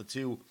coming off the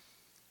 2,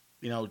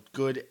 you know,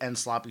 good and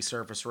sloppy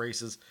surface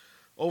races.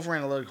 Over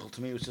Analytical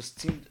to me was just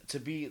seemed to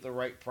be the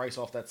right price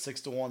off that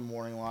 6-1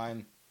 morning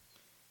line.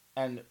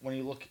 And when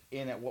you look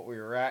in at what we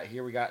were at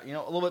here, we got, you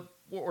know, a little bit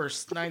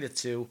worse,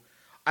 9-2.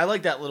 I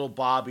like that little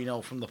bob, you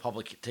know, from the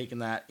public taking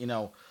that, you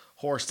know,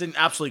 horse. Didn't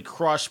absolutely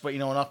crush, but, you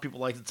know, enough people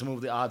liked it to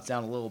move the odds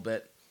down a little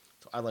bit.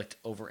 So I liked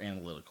Over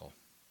Analytical.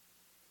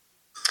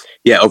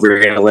 Yeah,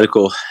 Over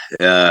Analytical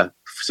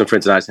some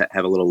friends and I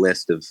have a little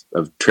list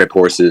of trip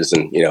horses,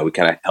 and we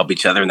kind of help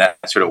each other in that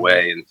sort of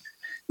way. And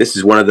this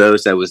is one of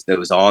those that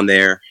was on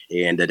there,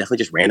 and definitely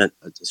just ran a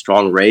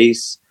strong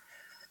race.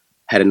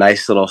 Had a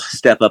nice little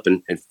step up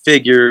in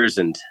figures,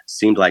 and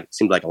seemed like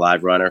a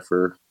live runner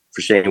for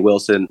Shane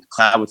Wilson.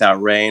 Cloud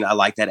Without Rain. I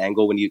like that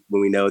angle when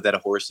we know that a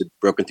horse had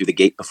broken through the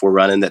gate before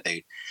running, that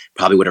they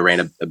probably would have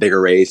ran a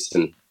bigger race.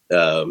 And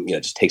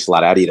it just takes a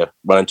lot out of you to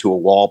run into a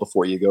wall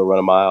before you go run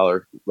a mile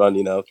or run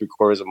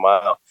 3/4 of a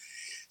mile.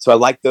 So I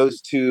like those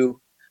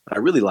two. I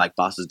really like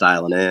Bosses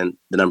Dialing In,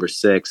 the number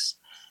 6,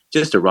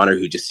 just a runner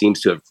who just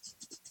seems to have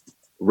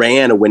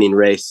ran a winning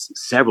race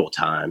several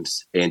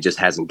times and just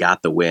hasn't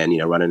got the win,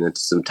 running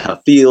into some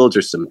tough fields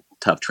or some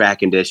tough track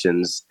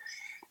conditions.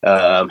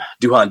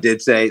 Duhan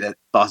did say that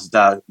Bosses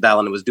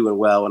Dialing In was doing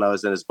well when I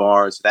was in his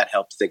barn, so that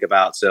helped to think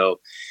about. So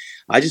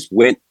I just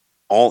went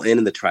all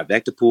in the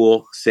trifecta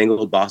pool,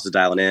 singled Bosses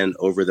Dialing In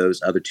over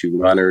those other 2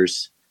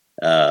 runners,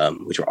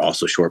 which were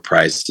also short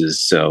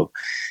prices. So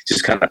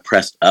just kind of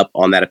pressed up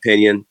on that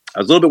opinion. I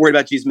was a little bit worried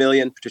about G's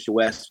Million, Patricia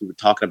West. We were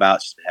talking about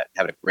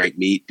having a great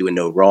meet, doing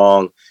no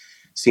wrong.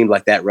 Seemed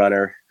like that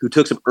runner who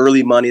took some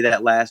early money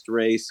that last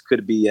race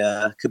could be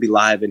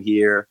live in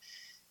here.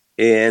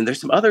 And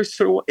there's some other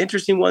sort of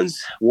interesting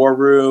ones. War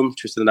Room,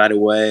 Tristan the Night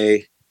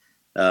Away.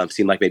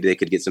 Seemed like maybe they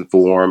could get some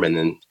form, and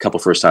then a couple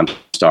first-time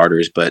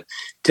starters. But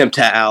Tim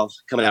Tal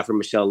coming out from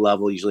Michelle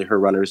Lovell. Usually her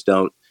runners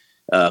don't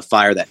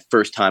fire that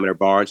first time in her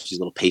barn. She's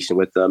a little patient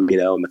with them,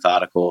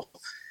 methodical.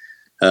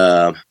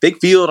 Big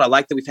field. I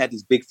like that we've had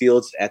these big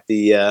fields at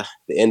the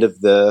end of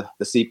the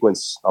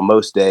sequence on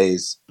most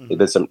days. Mm-hmm.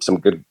 There's been some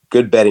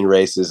good betting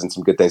races and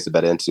some good things to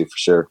bet into for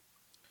sure.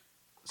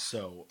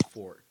 So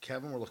for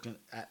Kevin, we're looking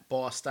at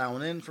Boss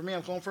Dialing In. For me,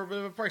 I'm going for a bit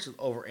of a price with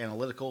Over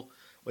Analytical.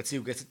 Let's see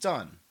who gets it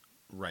done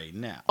right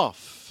now.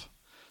 Off.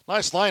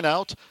 Nice line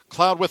out.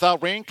 Cloud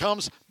Without Rain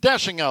comes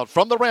dashing out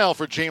from the rail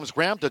for James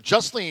Graham to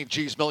just lead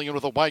G's Million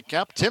with a white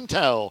cap. Tim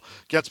Tell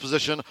gets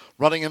position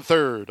running in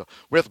third,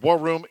 with War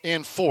Room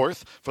in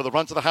fourth. For the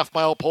run to the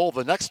half-mile pole,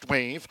 the next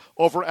wave,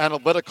 Over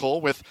Analytical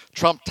with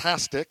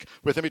Trumptastic,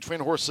 with in between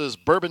horses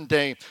Bourbon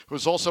Day,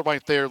 who's also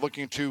right there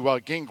looking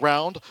to gain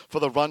ground for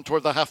the run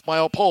toward the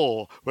half-mile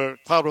pole, where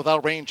Cloud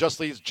Without Rain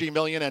just leads G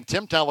Million and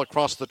Tim Tell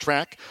across the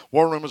track.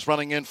 War Room is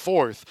running in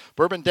fourth.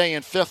 Bourbon Day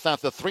in fifth at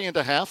the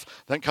 3.5.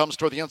 Then comes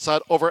toward the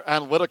inside Over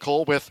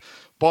Analytical with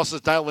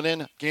Bosses Dialing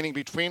In, gaining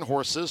between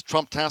horses.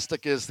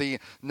 Trumptastic is the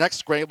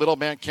next grade. Little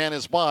Man Can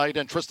is wide,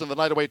 and Tristan the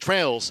Night Away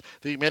trails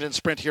the maiden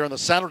sprint here in the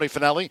Saturday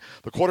finale.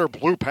 The quarter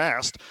blew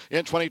past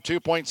in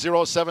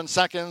 22.07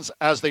 seconds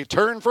as they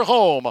turn for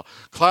home.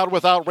 Cloud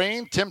Without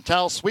Rain, Tim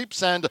Tal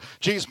sweeps, and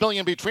G's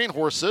Million between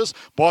horses.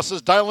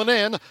 Bosses Dialing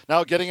In,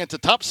 now getting into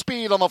top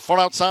speed on the far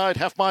outside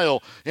half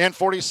mile in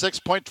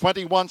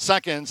 46.21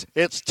 seconds.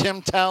 It's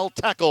Tim Tal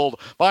tackled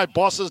by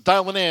Bosses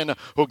Dialing In,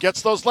 who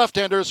gets those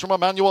left-handers from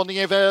Emmanuel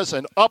Nieves,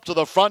 and up to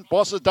the front,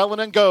 Bosses Dialing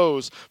In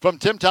goes. From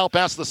Tim Tal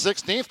past the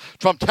 16th,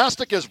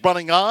 Trumptastic is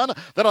running on.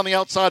 Then on the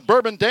outside,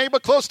 Bourbon Day,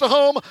 but close to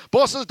home,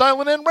 Bosses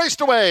Dialing In raced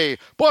away.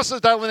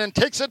 Bosses Dialing In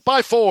takes it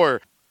by 4.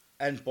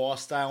 And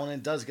Boss Dialing In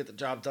does get the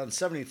job done.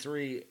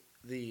 73,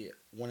 the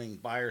winning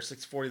buyer.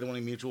 640, the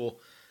winning mutual.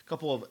 A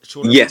couple of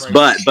shorter. Yes,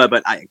 prices.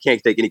 but I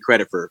can't take any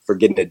credit for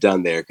getting it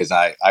done there, because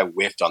I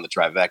whiffed on the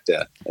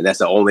trifecta, and it's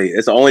the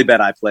only bet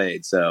I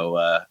played.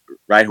 So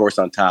right horse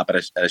on top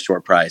at a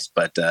short price,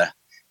 but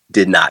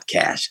did not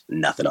cash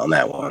nothing on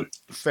that one.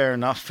 Fair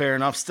enough.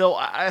 Still,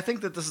 I think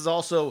that this is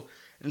also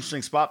an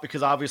interesting spot,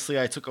 because obviously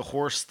I took a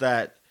horse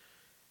that,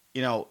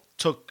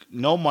 took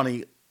no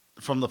money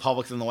from the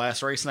public in the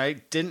last race, and I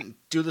didn't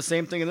do the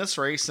same thing in this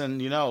race.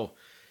 And,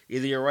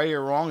 either you're right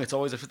or wrong. It's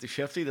always a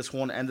 50-50. This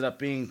one ended up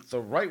being the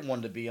right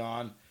one to be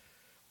on.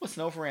 What's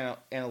Over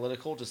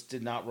Analytical just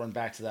did not run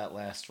back to that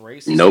last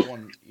race. Nope.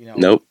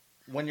 Nope.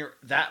 When you're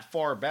that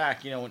far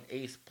back, in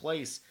 8th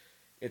place,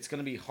 it's going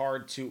to be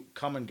hard to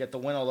come and get the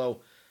win.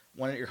 Although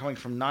when you're coming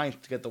from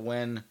 9th to get the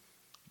win,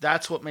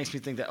 that's what makes me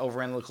think that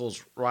Over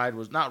Analytical's ride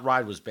was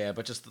bad,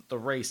 but just the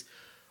race.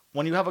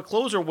 When you have a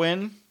closer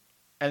win,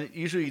 and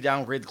usually you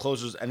downgrade the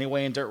closers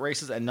anyway in dirt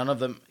races, and none of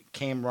them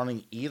came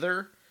running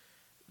either,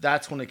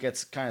 that's when it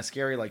gets kind of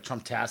scary. Like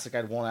Trumptastic,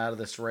 I'd want out of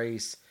this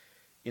race.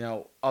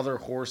 Other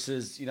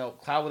horses,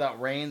 Cloud Without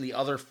Rain, the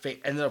other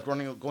ended up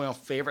going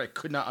off favorite. I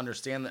could not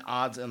understand the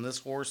odds on this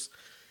horse.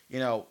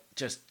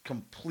 Just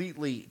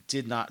completely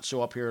did not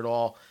show up here at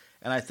all.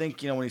 And I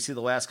think, when you see the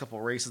last couple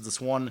of races,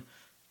 this one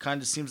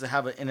kind of seems to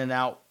have an in and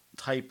out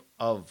type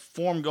of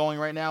form going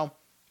right now.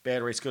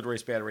 Bad race, good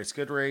race, bad race,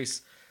 good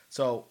race.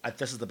 So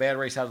this is the bad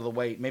race out of the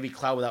way. Maybe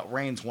Cloud Without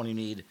Rain's one you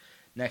need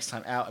next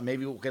time out, and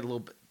maybe we'll get a little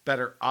bit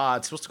better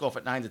odds. Supposed to go off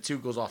at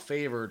 9-2, goes off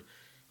favored.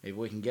 Maybe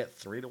we can get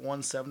 3-1,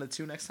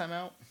 7-2 next time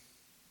out.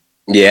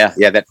 Yeah,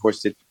 that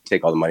horse did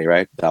take all the money,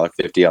 right?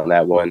 $1.50 on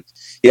that one.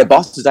 Yeah,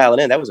 Bosses Dialing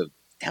In. That was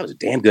a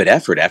damn good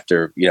effort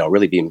after,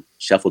 really being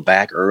shuffled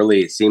back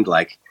early. It seemed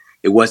like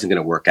it wasn't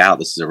going to work out.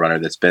 This is a runner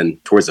that's been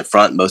towards the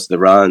front most of the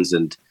runs,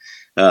 and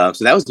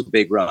So that was a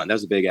big run. That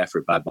was a big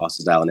effort by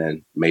Boston's Island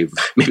Inn. Maybe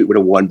would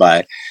have won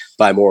by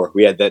more.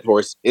 We had that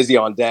horse Izzy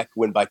on deck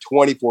win by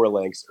 24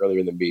 lengths earlier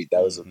in the meet.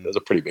 That was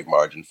a pretty big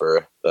margin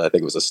for. I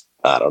think it was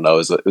I don't know.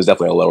 It was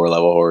definitely a lower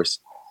level horse.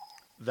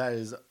 That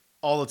is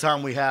all the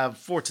time we have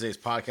for today's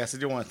podcast. I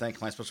do want to thank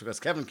my special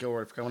guest, Kevin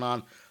Kilroy, for coming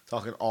on,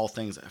 talking all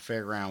things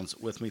fairgrounds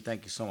with me.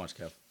 Thank you so much,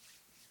 Kev.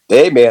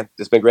 Hey, man.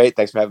 It's been great.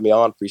 Thanks for having me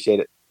on. Appreciate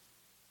it.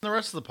 The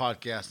rest of the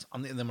podcast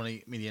on the In the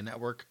Money Media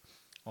Network.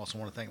 I also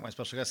want to thank my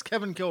special guest,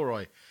 Kevin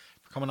Kilroy,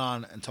 for coming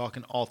on and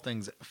talking all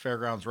things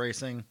fairgrounds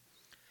racing.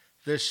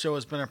 This show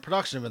has been a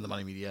production of In the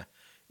Money Media.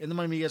 In the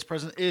Money Media's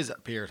president is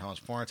Pierre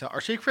Thomas Forntel.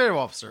 Our chief creative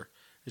officer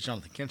is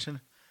Jonathan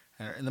Kinchin.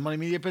 And our In the Money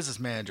Media business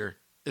manager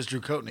is Drew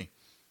Coatney.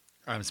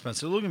 I'm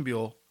Spencer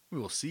Luganbuell. We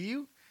will see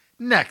you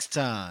next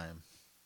time.